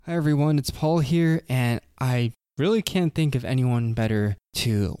Hi everyone, it's Paul here, and I really can't think of anyone better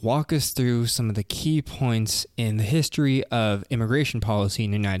to walk us through some of the key points in the history of immigration policy in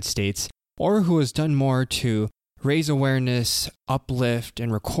the United States, or who has done more to raise awareness, uplift,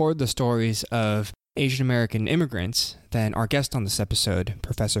 and record the stories of Asian American immigrants than our guest on this episode,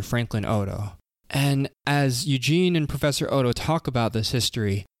 Professor Franklin Oto. And as Eugene and Professor Oto talk about this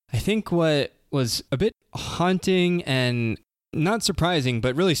history, I think what was a bit haunting and not surprising,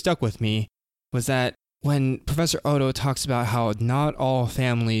 but really stuck with me, was that when Professor Oto talks about how not all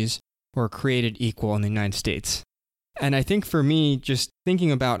families were created equal in the United States. And I think for me, just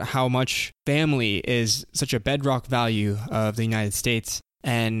thinking about how much family is such a bedrock value of the United States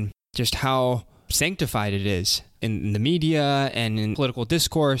and just how sanctified it is in the media and in political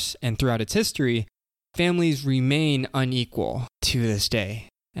discourse and throughout its history, families remain unequal to this day.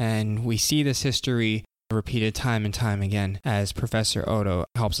 And we see this history repeated time and time again as Professor Oto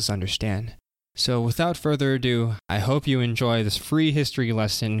helps us understand. So without further ado, I hope you enjoy this free history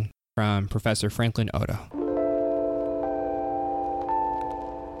lesson from Professor Franklin Oto.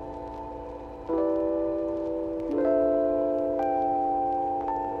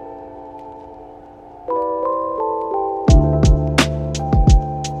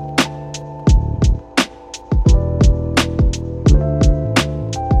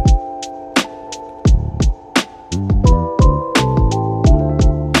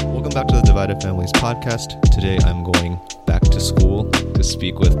 Families podcast. Today I'm going back to school to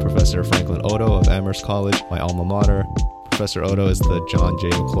speak with Professor Franklin Oto of Amherst College, my alma mater. Professor Oto is the John J.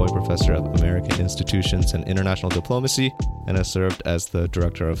 McCloy Professor of American Institutions and International Diplomacy and has served as the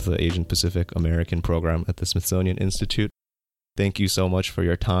director of the Asian Pacific American program at the Smithsonian Institute. Thank you so much for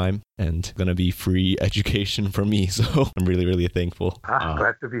your time and going to be free education from me, so I'm really, really thankful.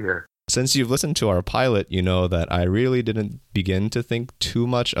 Glad to be here. Since you've listened to our pilot, you know that I really didn't begin to think too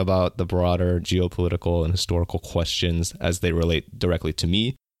much about the broader geopolitical and historical questions as they relate directly to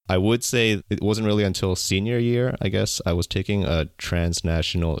me. I would say it wasn't really until senior year, I guess, I was taking a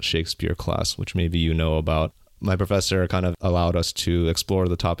transnational Shakespeare class, which maybe you know about. My professor kind of allowed us to explore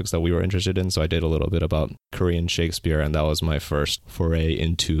the topics that we were interested in, so I did a little bit about Korean Shakespeare, and that was my first foray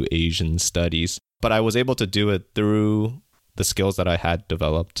into Asian studies. But I was able to do it through the skills that I had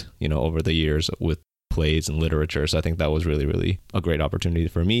developed, over the years with plays and literature. So I think that was really, really a great opportunity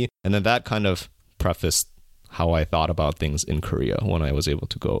for me. And then that kind of prefaced how I thought about things in Korea when I was able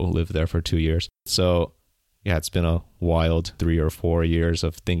to go live there for 2 years. So yeah, it's been a wild 3 or 4 years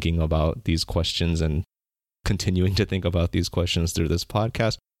of thinking about these questions and continuing to think about these questions through this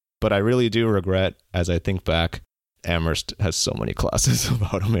podcast. But I really do regret, as I think back, Amherst has so many classes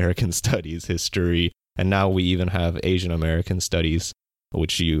about American studies, history, and now we even have Asian American Studies,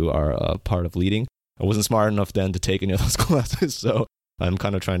 which you are a part of leading. I wasn't smart enough then to take any of those classes, so I'm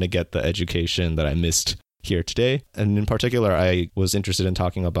kind of trying to get the education that I missed here today. And in particular, I was interested in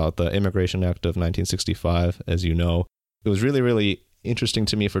talking about the Immigration Act of 1965, as you know. It was really, really interesting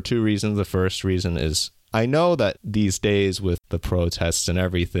to me for two reasons. The first reason is I know that these days with the protests and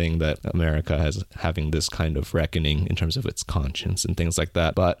everything that America has having this kind of reckoning in terms of its conscience and things like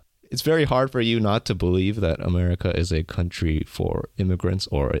that, but it's very hard for you not to believe that America is a country for immigrants,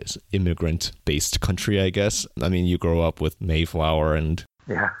 or is immigrant-based country, I guess. I mean, you grow up with Mayflower and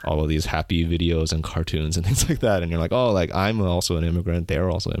all of these happy videos and cartoons and things like that, and you're like, oh, like I'm also an immigrant, they're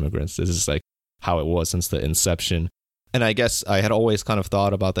also immigrants. This is like how it was since the inception. And I guess I had always kind of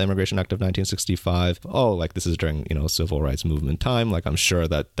thought about the Immigration Act of 1965. Oh, like this is during, civil rights movement time. Like I'm sure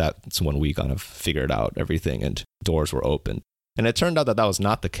that's when we kind of figured out everything and doors were opened. And it turned out that was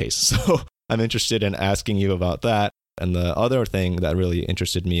not the case. So I'm interested in asking you about that. And the other thing that really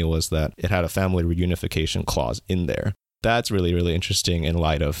interested me was that it had a family reunification clause in there. That's really, really interesting in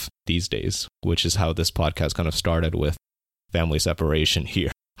light of these days, which is how this podcast kind of started with family separation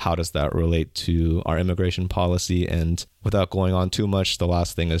here. How does that relate to our immigration policy? And without going on too much, the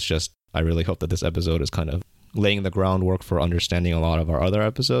last thing is just, I really hope that this episode is kind of laying the groundwork for understanding a lot of our other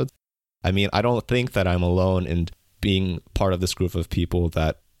episodes. I mean, I don't think that I'm alone in being part of this group of people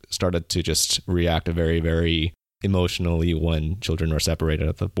that started to just react very, very emotionally when children were separated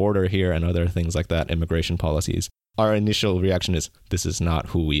at the border here and other things like that, immigration policies. Our initial reaction is, this is not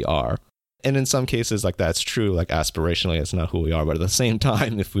who we are. And in some cases, like that's true, like aspirationally, it's not who we are. But at the same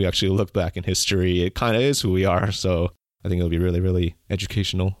time, if we actually look back in history, it kind of is who we are. So I think it'll be really, really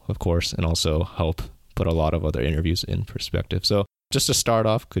educational, of course, and also help put a lot of other interviews in perspective. So just to start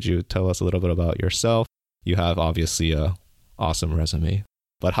off, could you tell us a little bit about yourself? You have obviously a awesome resume,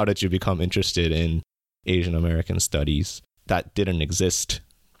 but how did you become interested in Asian American studies? That didn't exist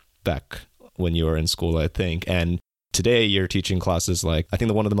back when you were in school, I think. And today you're teaching classes like, I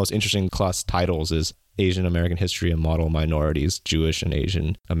think one of the most interesting class titles is Asian American History and Model Minorities, Jewish and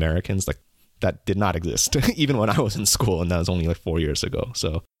Asian Americans. Like that did not exist even when I was in school, and that was only like 4 years ago.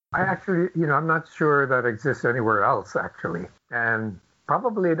 So I actually, I'm not sure that exists anywhere else, actually. And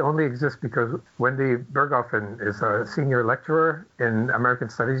probably it only exists because Wendy Berghoffen is a senior lecturer in American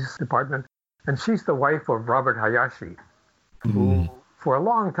Studies Department, and she's the wife of Robert Hayashi, who for a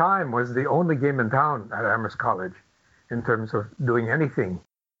long time was the only game in town at Amherst College in terms of doing anything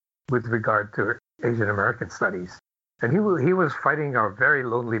with regard to Asian American studies. And he was fighting a very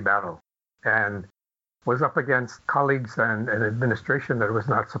lonely battle and was up against colleagues and an administration that was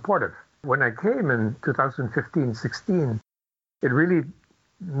not supportive. When I came in 2015-16, it really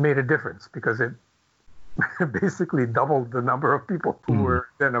made a difference because it basically doubled the number of people who were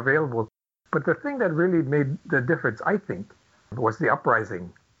then available. But the thing that really made the difference, I think, was the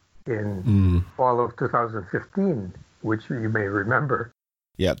uprising in fall of 2015, which you may remember.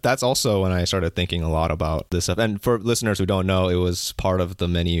 Yeah, that's also when I started thinking a lot about this stuff. And for listeners who don't know, it was part of the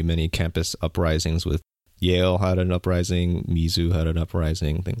many, many campus uprisings with Yale had an uprising, Mizzou had an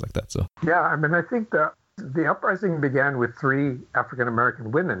uprising, things like that. So yeah, I mean, I think the uprising began with 3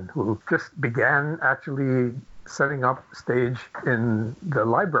 African-American women who just began actually setting up stage in the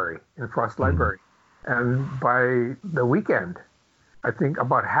library, in Frost Library. And by the weekend, I think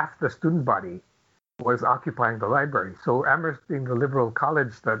about half the student body was occupying the library. So Amherst, being the liberal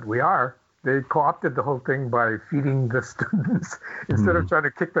college that we are, they co-opted the whole thing by feeding the students instead of trying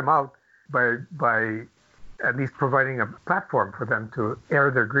to kick them out by at least providing a platform for them to air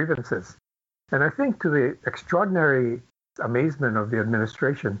their grievances. And I think to the extraordinary amazement of the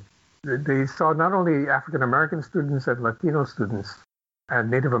administration, they saw not only African-American students and Latino students and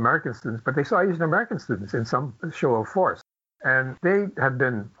Native American students, but they saw Asian American students in some show of force. And they had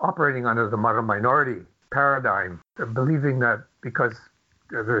been operating under the model minority paradigm, believing that because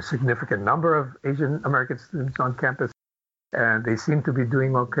there's a significant number of Asian American students on campus, and they seemed to be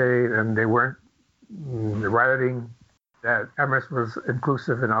doing okay, and they weren't rioting, that Amherst was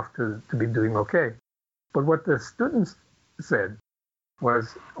inclusive enough to be doing okay. But what the students said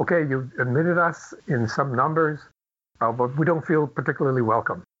was, okay, you admitted us in some numbers, but we don't feel particularly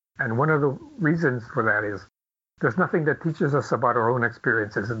welcome. And one of the reasons for that is there's nothing that teaches us about our own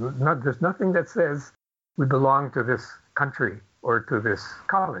experiences. There's nothing that says we belong to this country or to this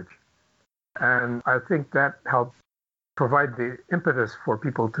college. And I think that helped provide the impetus for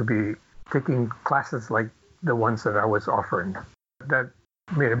people to be taking classes like the ones that I was offering. That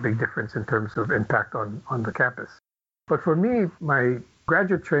made a big difference in terms of impact on the campus. But for me, my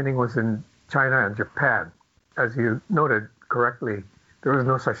graduate training was in China and Japan. As you noted correctly, there was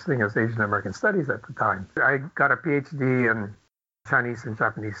no such thing as Asian American Studies at the time. I got a PhD in Chinese and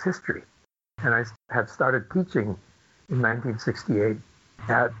Japanese history, and I had started teaching in 1968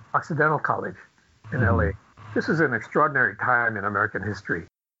 at Occidental College in LA. This is an extraordinary time in American history,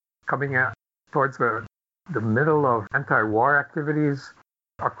 coming out towards the middle of anti-war activities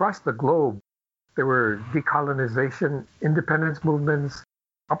across the globe. There were decolonization, independence movements,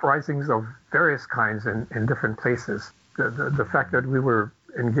 uprisings of various kinds in different places. The fact that we were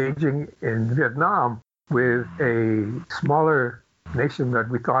engaging in Vietnam with a smaller nation that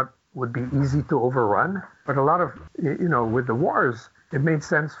we thought would be easy to overrun. But a lot of, with the wars, it made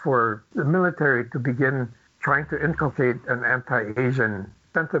sense for the military to begin trying to inculcate an anti-Asian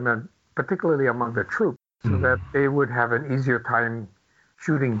sentiment, particularly among the troops, so that they would have an easier time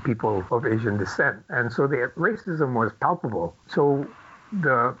shooting people of Asian descent. And so the racism was palpable. So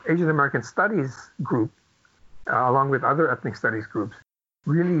the Asian American Studies group, along with other ethnic studies groups,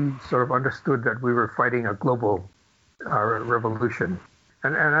 really sort of understood that we were fighting a global revolution.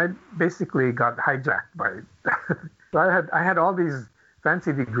 And I basically got hijacked by it. So I had all these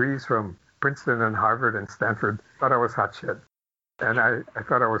fancy degrees from Princeton and Harvard and Stanford. Thought I was hot shit. And I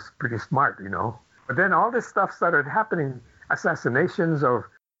thought I was pretty smart, But then all this stuff started happening. Assassinations of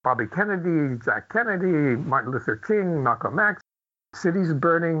Bobby Kennedy, Jack Kennedy, Martin Luther King, Malcolm X, cities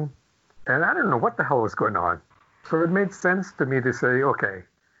burning. And I don't know what the hell was going on. So it made sense to me to say, okay,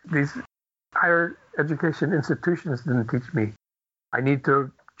 these higher education institutions didn't teach me. I need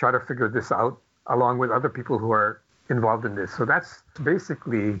to try to figure this out along with other people who are involved in this. So that's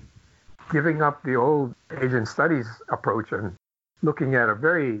basically giving up the old Asian studies approach and looking at a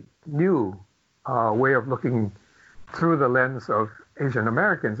very new way of looking through the lens of Asian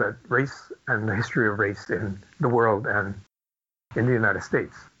Americans at race and the history of race in the world and in the United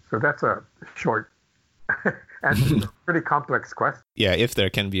States. So that's a short answer to a pretty complex question. Yeah, if there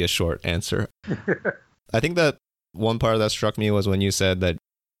can be a short answer. I think that one part that struck me was when you said that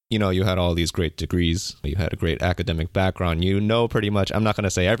you know, you had all these great degrees, you had a great academic background, you know pretty much, I'm not going to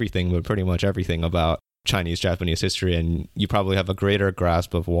say everything, but pretty much everything about Chinese-Japanese history, and you probably have a greater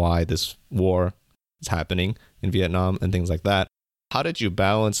grasp of why this war is happening in Vietnam and things like that. How did you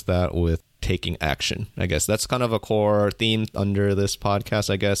balance that with taking action? I guess that's kind of a core theme under this podcast,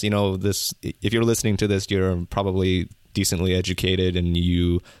 I guess. You know, this, if you're listening to this, you're probably decently educated and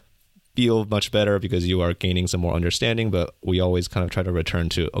you feel much better because you are gaining some more understanding, but we always kind of try to return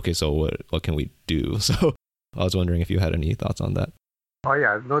to, okay, so what can we do? So I was wondering if you had any thoughts on that. Oh,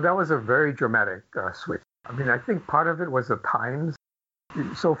 yeah. No, that was a very dramatic switch. I mean, I think part of it was the times.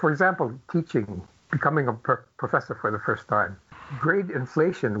 So, for example, teaching, becoming a professor for the first time, grade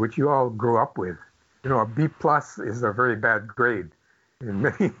inflation, which you all grew up with. You know, a B plus is a very bad grade in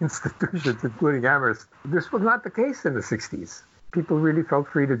many institutions, including Amherst. This was not the case in the 60s. People really felt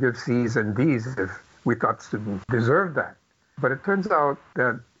free to give C's and D's if we thought students deserved that. But it turns out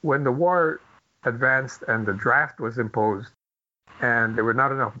that when the war advanced and the draft was imposed and there were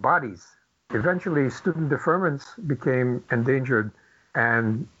not enough bodies, eventually student deferments became endangered.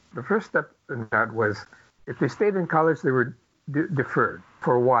 And the first step in that was if they stayed in college, they were deferred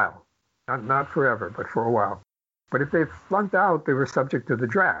for a while. Not forever, but for a while. But if they flunked out, they were subject to the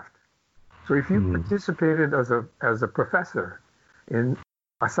draft. So if you participated as a professor in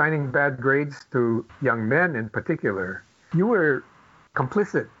assigning bad grades to young men in particular, you were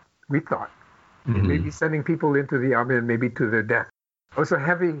complicit, we thought, in maybe sending people into the army and maybe to their death. It was a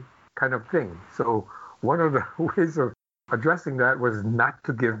heavy kind of thing. So one of the ways of addressing that was not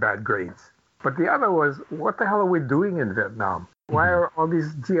to give bad grades. But the other was, what the hell are we doing in Vietnam? Why are all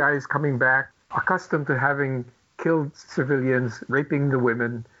these GIs coming back, accustomed to having killed civilians, raping the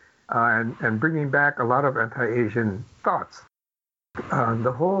women, and bringing back a lot of anti-Asian thoughts?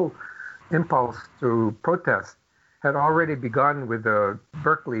 The whole impulse to protest had already begun with the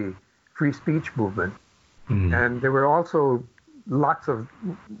Berkeley free speech movement. And there were also lots of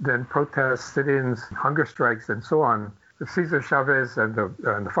then protests, sit-ins, hunger strikes, and so on. Cesar Chavez and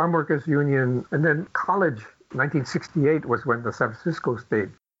the Farm Workers Union. And then college, 1968 was when the San Francisco State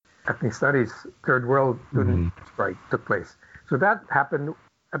Ethnic Studies Third World Student Strike took place. So that happened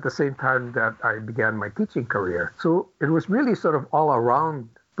at the same time that I began my teaching career. So it was really sort of all around.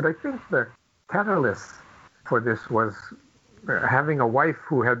 But I think the catalyst for this was having a wife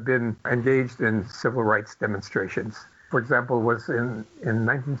who had been engaged in civil rights demonstrations. For example, was in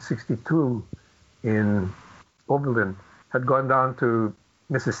 1962 in Oberlin, had gone down to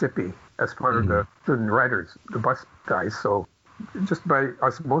Mississippi as part of the student riders, the bus guys. So just by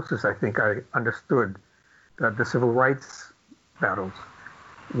osmosis, I think I understood that the civil rights battles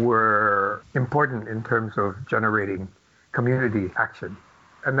were important in terms of generating community action,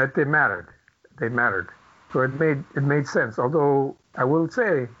 and that they mattered. They mattered. So it made sense. Although I will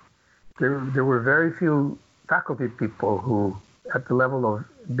say there were very few faculty people who, at the level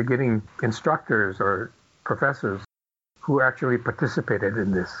of beginning instructors or professors, who actually participated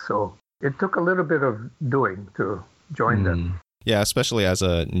in this. So it took a little bit of doing to join them. Yeah, especially as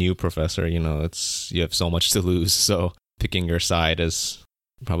a new professor, you know, you have so much to lose. So picking your side is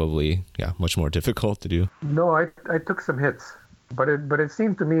probably much more difficult to do. No, I took some hits, but it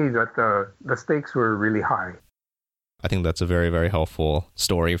seemed to me that the stakes were really high. I think that's a very, very helpful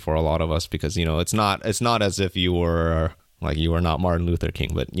story for a lot of us because, you know, it's not as if you were not Martin Luther King,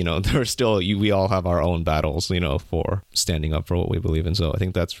 but, you know, there's still, we all have our own battles, you know, for standing up for what we believe in. So I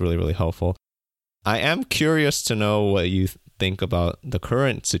think that's really, really helpful. I am curious to know what you think about the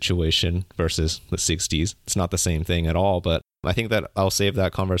current situation versus the 60s. It's not the same thing at all, but I think that I'll save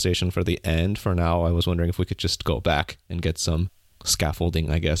that conversation for the end. For now, I was wondering if we could just go back and get some scaffolding,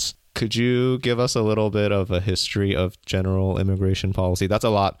 I guess. Could you give us a little bit of a history of general immigration policy? That's a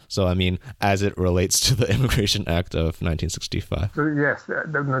lot. So, I mean, as it relates to the Immigration Act of 1965. So, yes,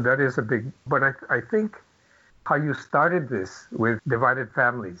 that is a big... But I think how you started this with divided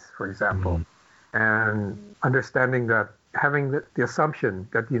families, for example, and understanding that having the assumption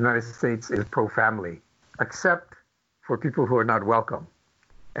that the United States is pro-family, except for people who are not welcome.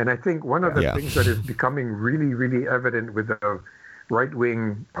 And I think one of the things that is becoming really, really evident with the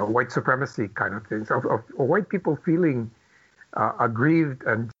right-wing white supremacy kind of things, of white people feeling aggrieved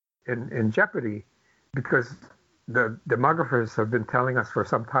and in jeopardy, because the demographers have been telling us for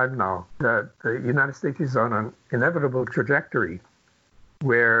some time now that the United States is on an inevitable trajectory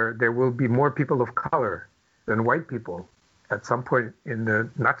where there will be more people of color than white people at some point in the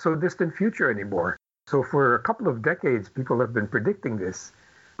not-so-distant future anymore. So for a couple of decades, people have been predicting this.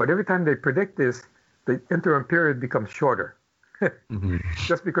 But every time they predict this, the interim period becomes shorter.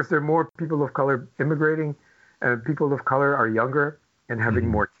 Just because there are more people of color immigrating and people of color are younger and having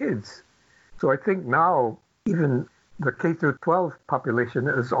more kids. So I think now even the K through 12 population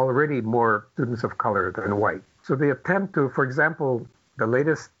is already more students of color than white. So the attempt to, for example, the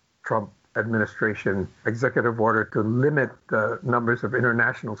latest Trump administration executive order to limit the numbers of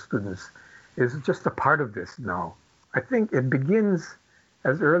international students is just a part of this now. I think it begins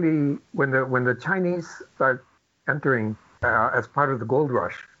as early when the Chinese start entering as part of the gold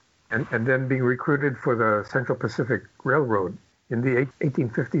rush and then being recruited for the Central Pacific Railroad in the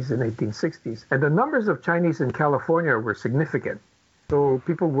 1850s and 1860s. And the numbers of Chinese in California were significant. So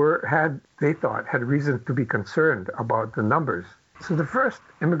people they thought, had reason to be concerned about the numbers. So the first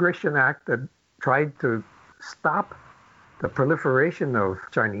Immigration Act that tried to stop the proliferation of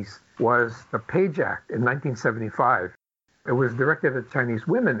Chinese was the Page Act in 1975. It was directed at Chinese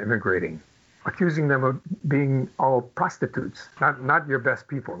women immigrating, accusing them of being all prostitutes, not your best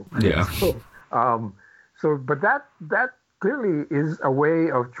people. Yeah. But that clearly is a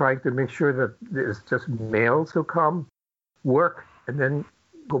way of trying to make sure that there's just males who come, work, and then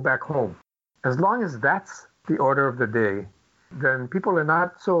go back home. As long as that's the order of the day, then people are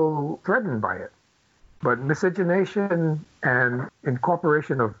not so threatened by it. But miscegenation and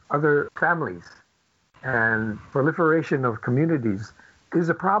incorporation of other families and proliferation of communities is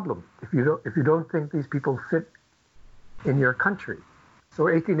a problem if you don't think these people fit in your country. So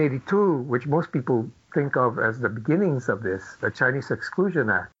 1882, which most people think of as the beginnings of this, the Chinese Exclusion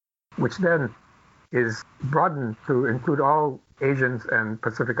Act, which then is broadened to include all Asians and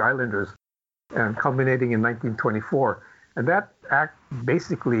Pacific Islanders, and culminating in 1924. And that act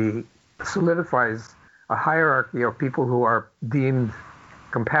basically solidifies a hierarchy of people who are deemed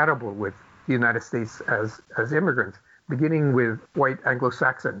compatible with the United States as immigrants, beginning with white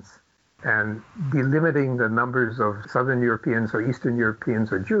Anglo-Saxons and delimiting the numbers of Southern Europeans or Eastern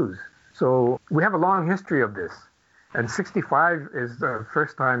Europeans or Jews. So we have a long history of this. And 65 is the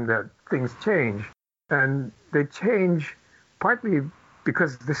first time that things change. And they change partly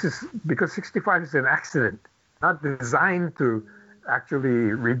because 65 is an accident, not designed to actually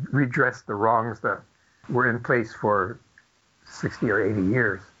redress the wrongs that were in place for 60 or 80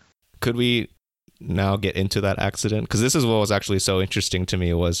 years. Could we now get into that accident? Because this is what was actually so interesting to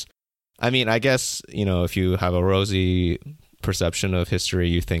me was, I mean, I guess, if you have a rosy perception of history,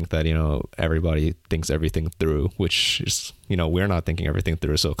 you think that, everybody thinks everything through, which is, we're not thinking everything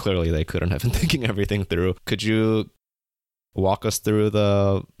through. So clearly they couldn't have been thinking everything through. Could you walk us through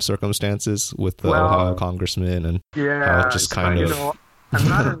the circumstances with the Ohio congressman and how it just kind of... I'm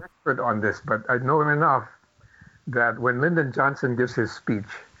not an expert on this, but I know enough that when Lyndon Johnson gives his speech,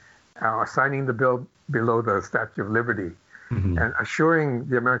 signing the bill below the Statue of Liberty, and assuring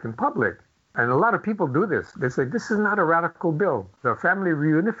the American public, and a lot of people do this, they say, this is not a radical bill. The family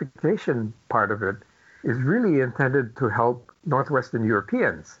reunification part of it is really intended to help Northwestern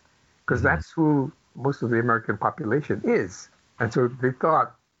Europeans, because that's who most of the American population is. And so they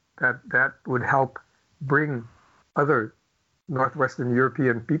thought that that would help bring other Northwestern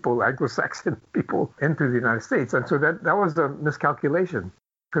European people, Anglo-Saxon people, into the United States. And so that was a miscalculation,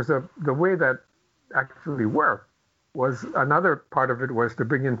 because the way that actually worked was, another part of it was to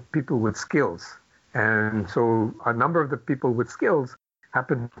bring in people with skills. And so a number of the people with skills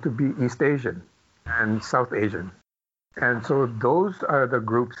happened to be East Asian and South Asian. And so those are the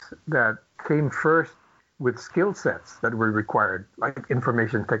groups that came first with skill sets that were required, like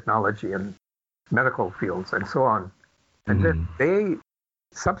information technology and medical fields and so on. And then they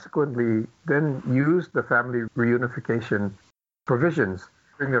subsequently then used the family reunification provisions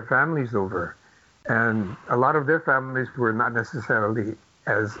to bring their families over. And a lot of their families were not necessarily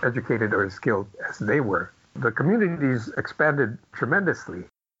as educated or skilled as they were. The communities expanded tremendously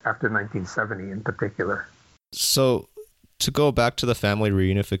after 1970 in particular. So to go back to the family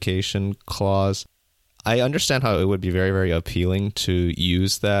reunification clause, I understand how it would be very, very appealing to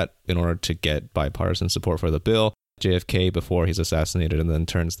use that in order to get bipartisan support for the bill. JFK, before he's assassinated and then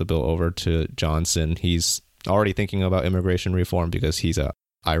turns the bill over to Johnson, he's already thinking about immigration reform because he's a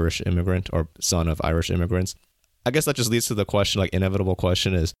Irish immigrant or son of Irish immigrants. I guess that just leads to the question, inevitable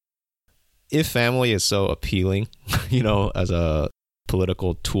question is, if family is so appealing, as a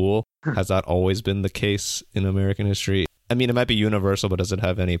political tool, has that always been the case in American history? I mean, it might be universal, but does it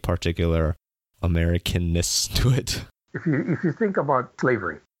have any particular Americanness to it? If you think about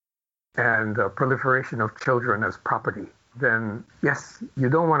slavery and the proliferation of children as property, then yes, you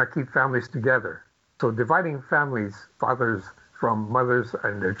don't want to keep families together. So dividing families, fathers from mothers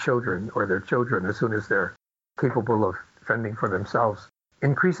and their children, or their children as soon as they're capable of fending for themselves,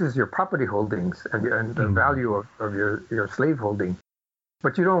 increases your property holdings and the value of your slave holding.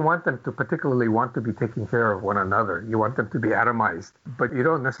 But you don't want them to particularly want to be taking care of one another. You want them to be atomized, but you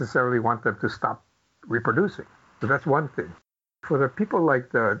don't necessarily want them to stop reproducing. So that's one thing. For the people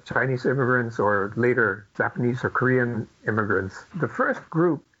like the Chinese immigrants or later Japanese or Korean immigrants, the first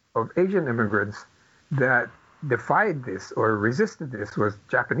group of Asian immigrants that defied this or resisted this was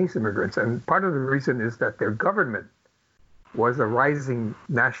Japanese immigrants. And part of the reason is that their government was a rising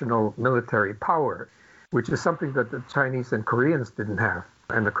national military power, which is something that the Chinese and Koreans didn't have.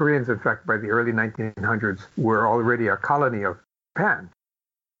 And the Koreans, in fact, by the early 1900s, were already a colony of Japan.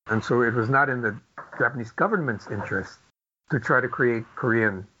 And so it was not in the Japanese government's interest to try to create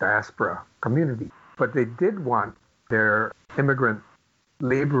Korean diaspora community. But they did want their immigrant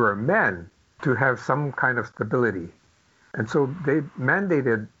laborer men to have some kind of stability. And so they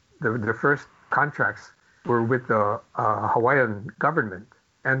mandated the first contracts were with the Hawaiian government.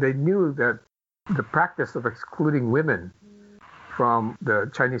 And they knew that the practice of excluding women from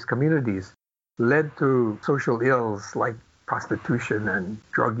the Chinese communities led to social ills like prostitution and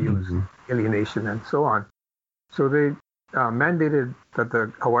drug use, alienation, and so on. So they mandated that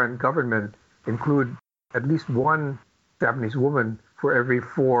the Hawaiian government include at least one Japanese woman for every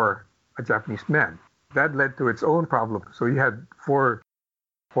 4 Japanese men. That led to its own problem. So you had 4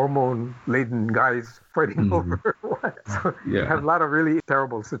 hormone-laden guys fighting over one. So you had a lot of really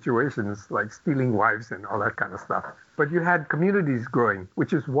terrible situations like stealing wives and all that kind of stuff. But you had communities growing,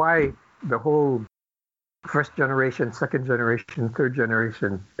 which is why the whole first generation, second generation, third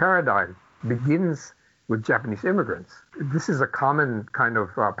generation paradigm begins with Japanese immigrants. This is a common kind of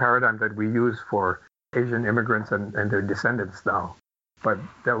paradigm that we use for Asian immigrants and their descendants now. But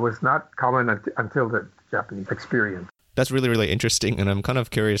that was not common until the Japanese experience. That's really, really interesting. And I'm kind of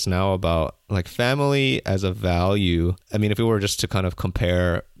curious now about like family as a value. I mean, if we were just to kind of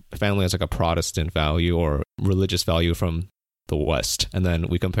compare family as like a Protestant value or religious value from the West, and then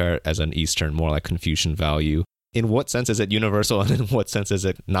we compare it as an Eastern, more like Confucian value, in what sense is it universal and in what sense is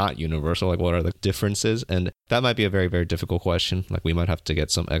it not universal? Like what are the differences? And that might be a very, very difficult question. Like we might have to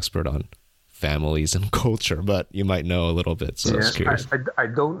get some expert on families and culture, but you might know a little bit. So I was curious. I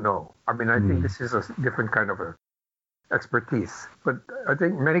don't know. I mean, I think this is a different kind of a expertise. But I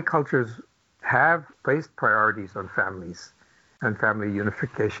think many cultures have placed priorities on families and family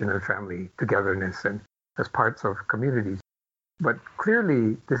unification and family togetherness and as parts of communities. But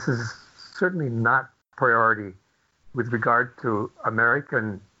clearly, this is certainly not priority with regard to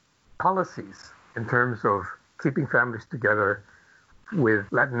American policies in terms of keeping families together with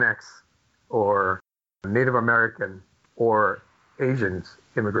Latinx or Native American or Asians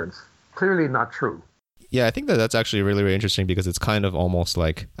immigrants. Clearly not true. Yeah, I think that that's actually really, really interesting because it's kind of almost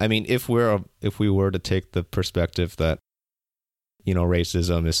like, I mean, if we were to take the perspective that, you know,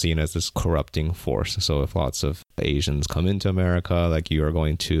 racism is seen as this corrupting force. So if lots of Asians come into America, like you are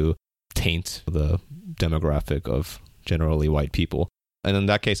going to taint the demographic of generally white people. And in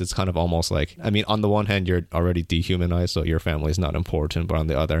that case, it's kind of almost like, I mean, on the one hand, you're already dehumanized, so your family is not important. But on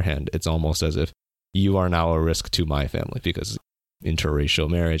the other hand, it's almost as if you are now a risk to my family because interracial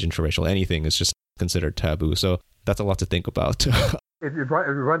marriage, interracial anything is just considered taboo. So that's a lot to think about. It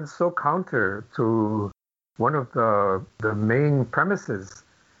runs so counter to one of the main premises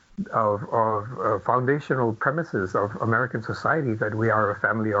of foundational premises of American society, that we are a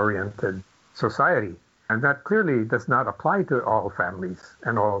family-oriented society. And that clearly does not apply to all families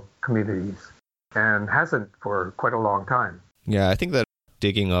and all communities, and hasn't for quite a long time. Yeah, I think that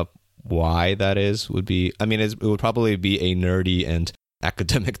digging up why that is would be, I mean, it would probably be a nerdy and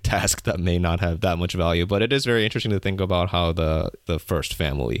academic task that may not have that much value, but it is very interesting to think about how the first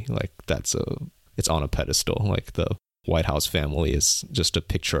family, like it's on a pedestal. Like the White House family is just a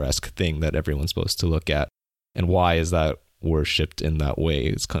picturesque thing that everyone's supposed to look at. And why is that worshipped in that way?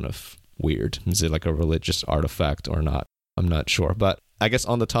 It's kind of weird. Is it like a religious artifact or not? I'm not sure. But I guess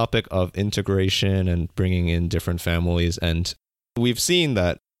on the topic of integration and bringing in different families, and we've seen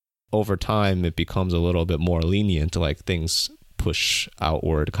that over time it becomes a little bit more lenient, like things push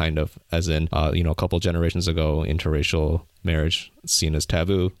outward, kind of, as in, a couple generations ago, interracial marriage seen as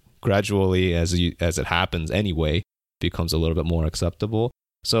taboo. Gradually, as it happens anyway, becomes a little bit more acceptable.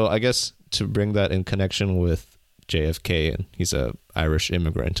 So I guess to bring that in connection with JFK, and he's a Irish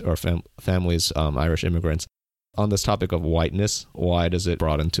immigrant, or families Irish immigrants. On this topic of whiteness, why does it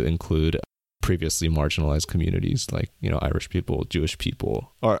broaden to include previously marginalized communities like, Irish people, Jewish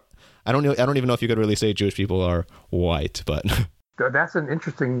people, or I don't even know if you could really say Jewish people are white, but that's an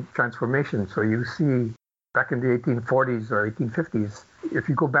interesting transformation. So you see back in the 1840s or 1850s, if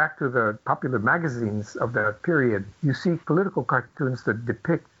you go back to the popular magazines of that period, you see political cartoons that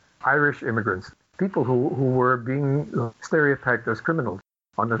depict Irish immigrants, people who were being stereotyped as criminals.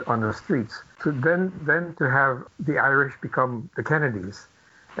 on the streets. So then to have the Irish become the Kennedys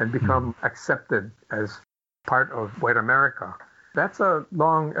and become accepted as part of white America, that's a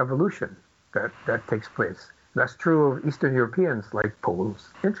long evolution that takes place. That's true of Eastern Europeans like Poles.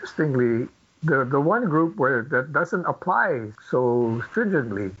 Interestingly, the one group where that doesn't apply so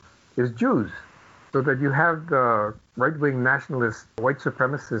stringently is Jews. So that you have the right-wing nationalist, white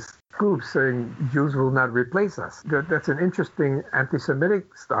supremacist groups saying Jews will not replace us. That's an interesting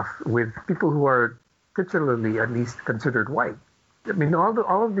anti-Semitic stuff with people who are titularly at least considered white. I mean,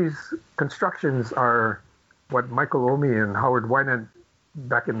 all of these constructions are what Michael Omi and Howard Wynand,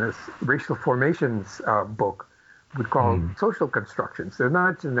 back in this Racial Formations book, would call social constructions. They're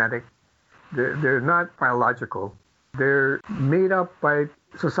not genetic. They're not biological. They're made up by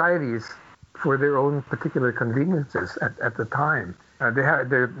societies for their own particular conveniences at the time.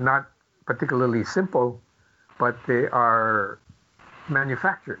 They're not particularly simple, but they are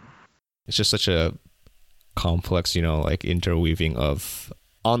manufactured. It's just such a complex, like interweaving of,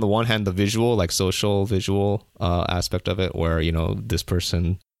 on the one hand, the visual, like social visual aspect of it, where, this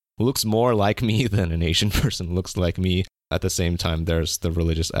person looks more like me than an Asian person looks like me. At the same time, there's the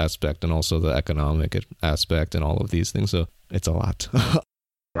religious aspect and also the economic aspect and all of these things. So it's a lot.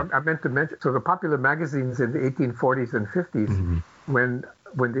 I meant to mention, so the popular magazines in the 1840s and 50s, when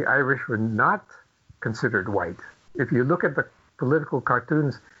the Irish were not considered white, if you look at the political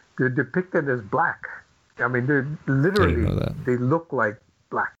cartoons, they're depicted as black. I mean, they're literally, they look like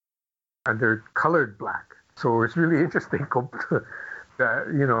black, and they're colored black. So it's really interesting,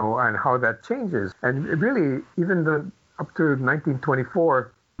 and how that changes. And really, even up to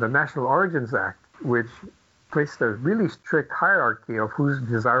 1924, the National Origins Act, which placed a really strict hierarchy of who's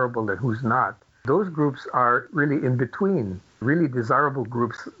desirable and who's not. Those groups are really in between, really desirable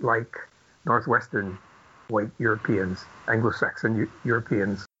groups like Northwestern white Europeans, Anglo-Saxon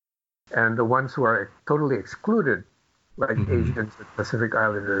Europeans, and the ones who are totally excluded, like Asians and Pacific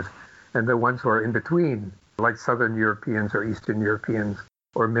Islanders, and the ones who are in between, like Southern Europeans or Eastern Europeans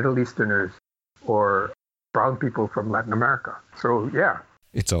or Middle Easterners or brown people from Latin America. So, yeah.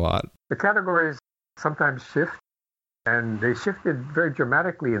 It's a lot. The categories sometimes shift, and they shifted very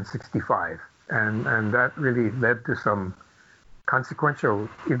dramatically in 65, and that really led to some consequential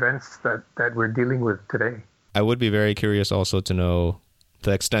events that we're dealing with today. I would be very curious also to know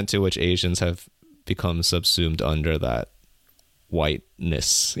the extent to which Asians have become subsumed under that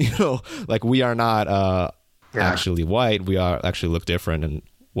whiteness. Like we are not actually white, we are actually look different and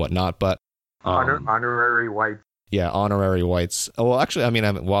whatnot, but honorary white. Yeah, honorary whites. Well, actually,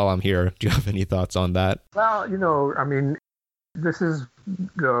 while I'm here, do you have any thoughts on that? Well, this is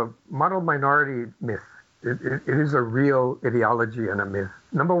the model minority myth. It is a real ideology and a myth.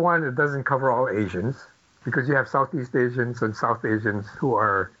 Number one, it doesn't cover all Asians, because you have Southeast Asians and South Asians who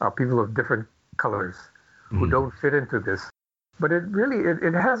are people of different colors who don't fit into this. But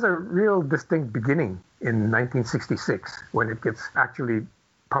it has a real distinct beginning in 1966 when it gets actually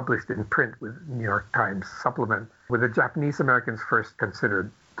published in print with New York Times supplement, with the Japanese Americans first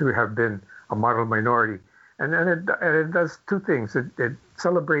considered to have been a model minority. And it does two things. It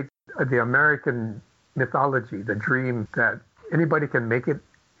celebrates the American mythology, the dream that anybody can make it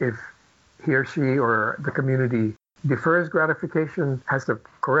if he or she or the community defers gratification, has the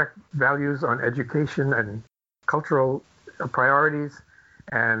correct values on education and cultural priorities,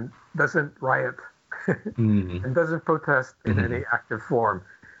 and doesn't riot and doesn't protest in any active form.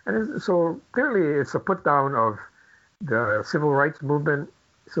 And so clearly it's a put down of the civil rights movement.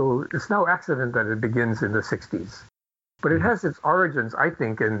 So it's no accident that it begins in the 60s. But it has its origins, I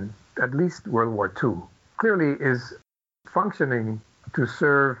think, in at least World War II. Clearly is functioning to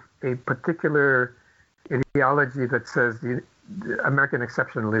serve a particular ideology that says the American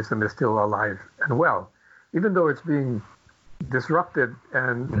exceptionalism is still alive and well, even though it's being disrupted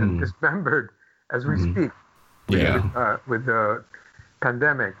and dismembered as we speak with the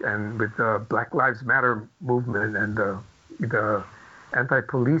pandemic and with the Black Lives Matter movement and the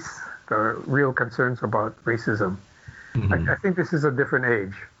anti-police, the real concerns about racism. I think this is a different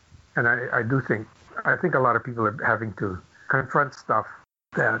age, and I think a lot of people are having to confront stuff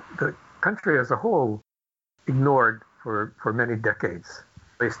that the country as a whole ignored for many decades.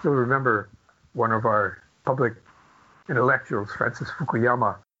 They still remember one of our public intellectuals, Francis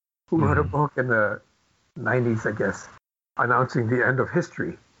Fukuyama, who wrote a book in the 90s, I guess, announcing the end of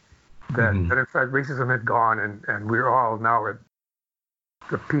history, that in fact racism had gone and we're all now at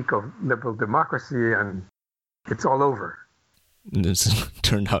the peak of liberal democracy and it's all over. This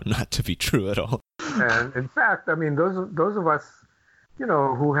turned out not to be true at all. And in fact, those of us,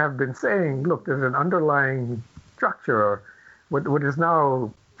 who have been saying, look, there's an underlying structure what is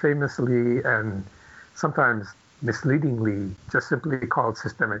now famously and sometimes misleadingly just simply called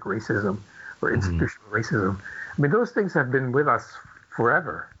systemic racism or institutional racism. I mean, those things have been with us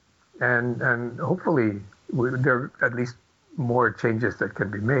forever, and hopefully there are at least more changes that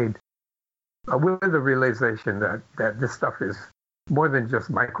can be made with the realization that this stuff is more than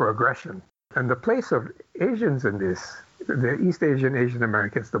just microaggression. And the place of Asians in this, the East Asian, Asian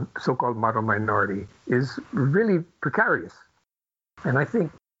Americans, the so-called model minority, is really precarious. And I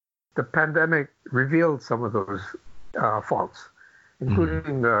think the pandemic revealed some of those faults,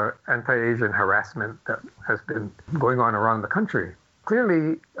 including the anti-Asian harassment that has been going on around the country.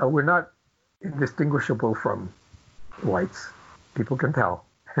 Clearly, we're not indistinguishable from whites. People can tell.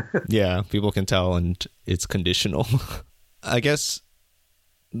 Yeah, people can tell, and it's conditional. I guess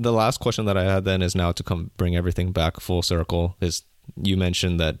the last question that I had then is now to bring everything back full circle. Is you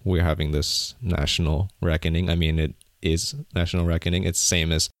mentioned that we're having this national reckoning. I mean, it is national reckoning. It's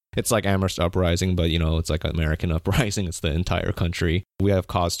same as, it's like Amherst Uprising, but it's like American Uprising. It's the entire country. We have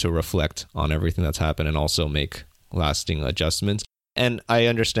cause to reflect on everything that's happened and also make lasting adjustments. And I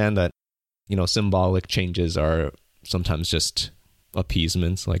understand that, symbolic changes are sometimes just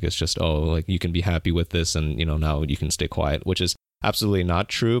appeasements. Like it's just, like you can be happy with this and, now you can stay quiet, which is absolutely not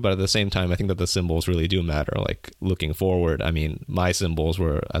true. But at the same time, I think that the symbols really do matter. Like looking forward, I mean, my symbols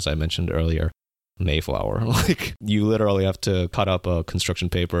were, as I mentioned earlier, Mayflower. Like you literally have to cut up a construction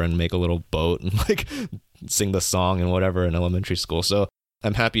paper and make a little boat and like sing the song and whatever in elementary school. So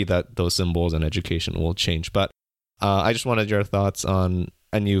I'm happy that those symbols and education will change. But I just wanted your thoughts on,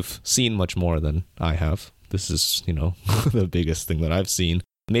 and you've seen much more than I have. This is, the biggest thing that I've seen.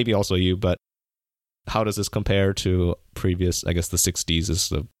 Maybe also you, but how does this compare to previous, I guess the 60s is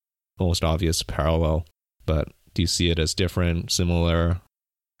the most obvious parallel, but do you see it as different, similar?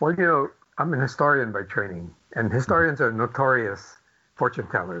 Well, I'm an historian by training, and historians are notorious fortune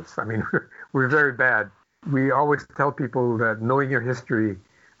tellers. I mean, we're very bad. We always tell people that knowing your history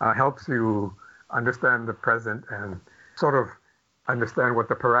helps you understand the present and sort of understand what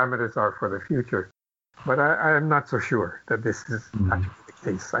the parameters are for the future. But I am not so sure that this is actually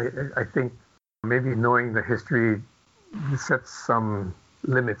the case. I think maybe knowing the history sets some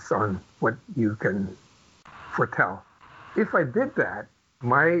limits on what you can foretell. If I did that,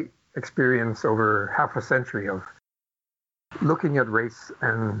 my experience over half a century of looking at race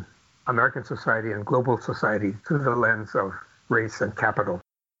and American society and global society through the lens of race and capital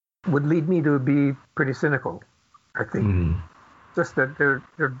would lead me to be pretty cynical, I think. Just that there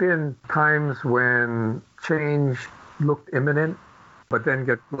have been times when change looked imminent, but then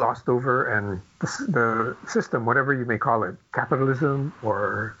get glossed over, and the system, whatever you may call it, capitalism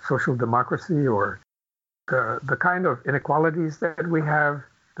or social democracy or the kind of inequalities that we have,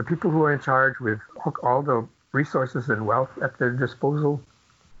 the people who are in charge with all the resources and wealth at their disposal,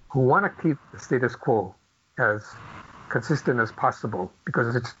 who want to keep the status quo as consistent as possible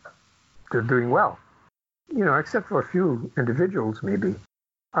because they're doing well, except for a few individuals maybe,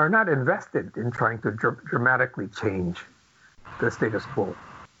 are not invested in trying to dramatically change the status quo.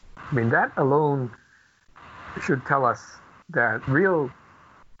 I mean, that alone should tell us that real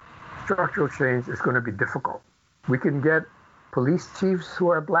structural change is going to be difficult. We can get police chiefs who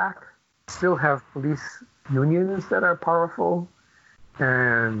are black, still have police unions that are powerful,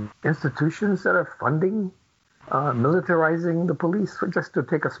 and institutions that are funding militarizing the police, just to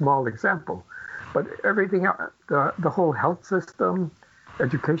take a small example. But everything else, the whole health system,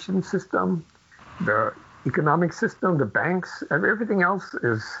 education system, the economic system, the banks, everything else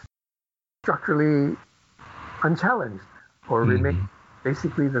is structurally unchallenged or remain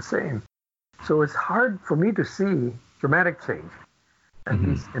basically the same. So it's hard for me to see dramatic change, at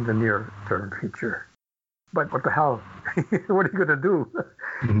least in the near-term future. But what the hell? What are you going to do?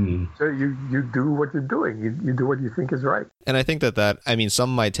 So you do what you're doing. You do what you think is right. And I think that, I mean,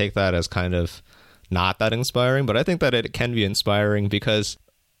 some might take that as kind of not that inspiring, but I think that it can be inspiring because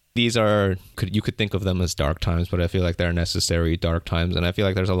these are, you could think of them as dark times, but I feel like they're necessary dark times. And I feel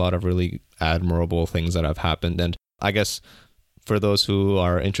like there's a lot of really admirable things that have happened. And I guess for those who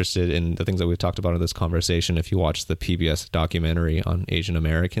are interested in the things that we've talked about in this conversation, if you watch the PBS documentary on Asian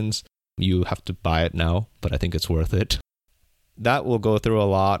Americans, you have to buy it now, but I think it's worth it. That will go through a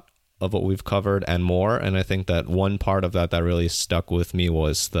lot of what we've covered and more. And I think that one part of that really stuck with me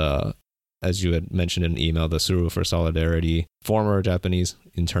was as you had mentioned in an email, the Suru for Solidarity. Former Japanese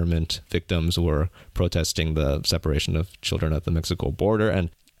internment victims were protesting the separation of children at the Mexico border. And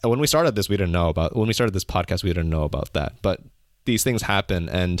when we started this podcast, we didn't know about that. But these things happen,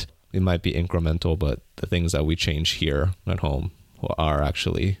 and it might be incremental, but the things that we change here at home are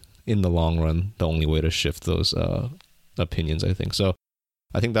actually, in the long run, the only way to shift those opinions, I think. So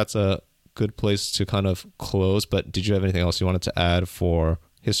I think that's a good place to kind of close. But did you have anything else you wanted to add for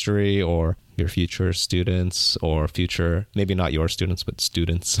history or your future students or future, maybe not your students, but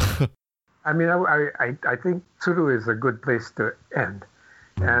students? I mean, I think Tsuru is a good place to end.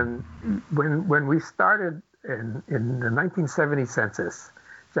 And when we started in the 1970 census,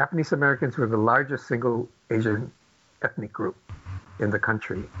 Japanese Americans were the largest single Asian ethnic group in the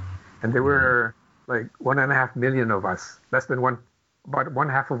country. And there were like 1.5 million of us, about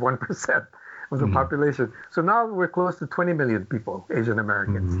 1/2 of the population. So now we're close to 20 million people, Asian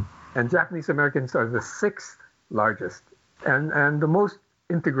Americans. And Japanese Americans are the 6th largest and the most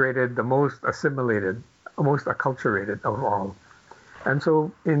integrated, the most assimilated, most acculturated of all. And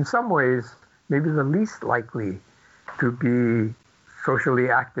so in some ways, maybe the least likely to be socially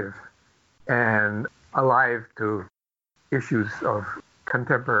active and alive to issues of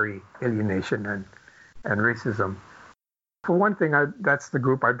contemporary alienation and racism. For one thing, that's the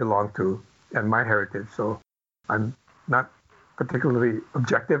group I belong to and my heritage. So I'm not particularly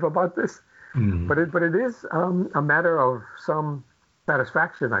objective about this, but it is a matter of some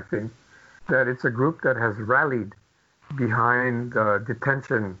satisfaction, I think, that it's a group that has rallied behind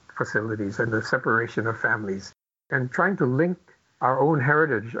detention facilities and the separation of families and trying to link our own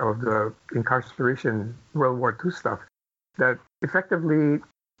heritage of the incarceration World War II stuff that effectively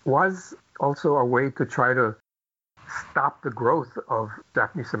was also a way to try to stop the growth of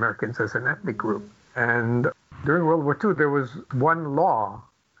Japanese Americans as an ethnic group. And during World War II, there was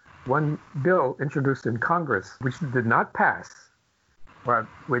one bill introduced in Congress, which did not pass, but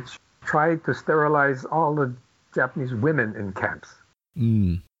which tried to sterilize all the Japanese women in camps.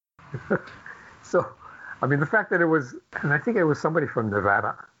 So, I mean, the fact that it was, and I think it was somebody from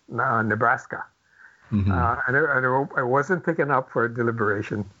Nebraska, and it wasn't taken up for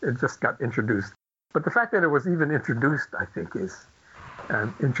deliberation. It just got introduced. But the fact that it was even introduced, I think, is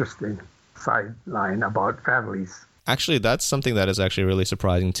an interesting sideline about families. Actually, that's something that is actually really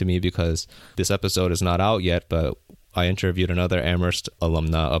surprising to me because this episode is not out yet, but I interviewed another Amherst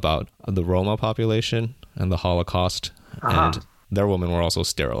alumna about the Roma population and the Holocaust, and their women were also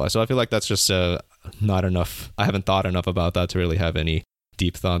sterilized. So I feel like that's just not enough. I haven't thought enough about that to really have any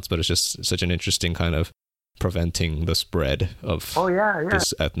deep thoughts, but it's just such an interesting kind of preventing the spread of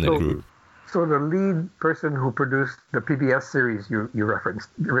this ethnic group. So the lead person who produced the PBS series you referenced,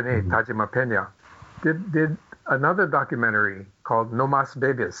 Renee Tajima Pena, did another documentary called No Mas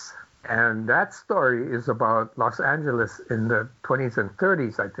Bebes. And that story is about Los Angeles in the 20s and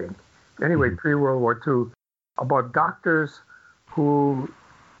 30s, I think. Anyway, pre-World War II, about doctors who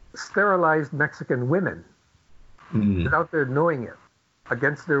sterilized Mexican women without their knowing it,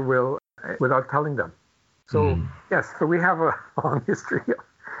 against their will, without telling them. So, yes, so we have a long history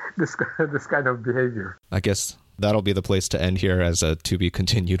of this kind of behavior. I guess that'll be the place to end here as a to be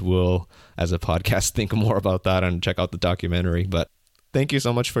continued. We'll, as a podcast, think more about that and check out the documentary. But thank you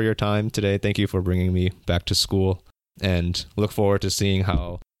so much for your time today. Thank you for bringing me back to school, and look forward to seeing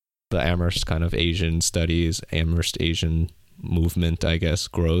how the Amherst kind of Asian studies, Amherst Asian movement, I guess,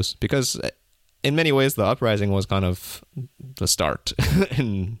 grows. Because in many ways, the uprising was kind of the start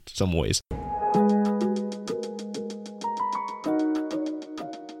in some ways.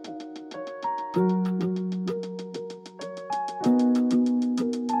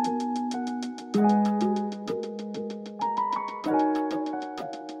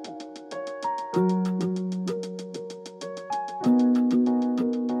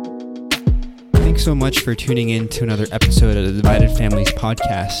 Thanks so much for tuning in to another episode of the Divided Families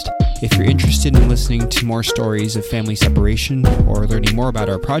podcast. If you're interested in listening to more stories of family separation or learning more about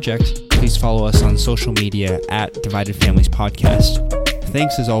our project, please follow us on social media at Divided Families Podcast.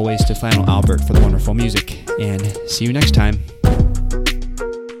 Thanks as always to Flannel Albert for the wonderful music, and see you next time.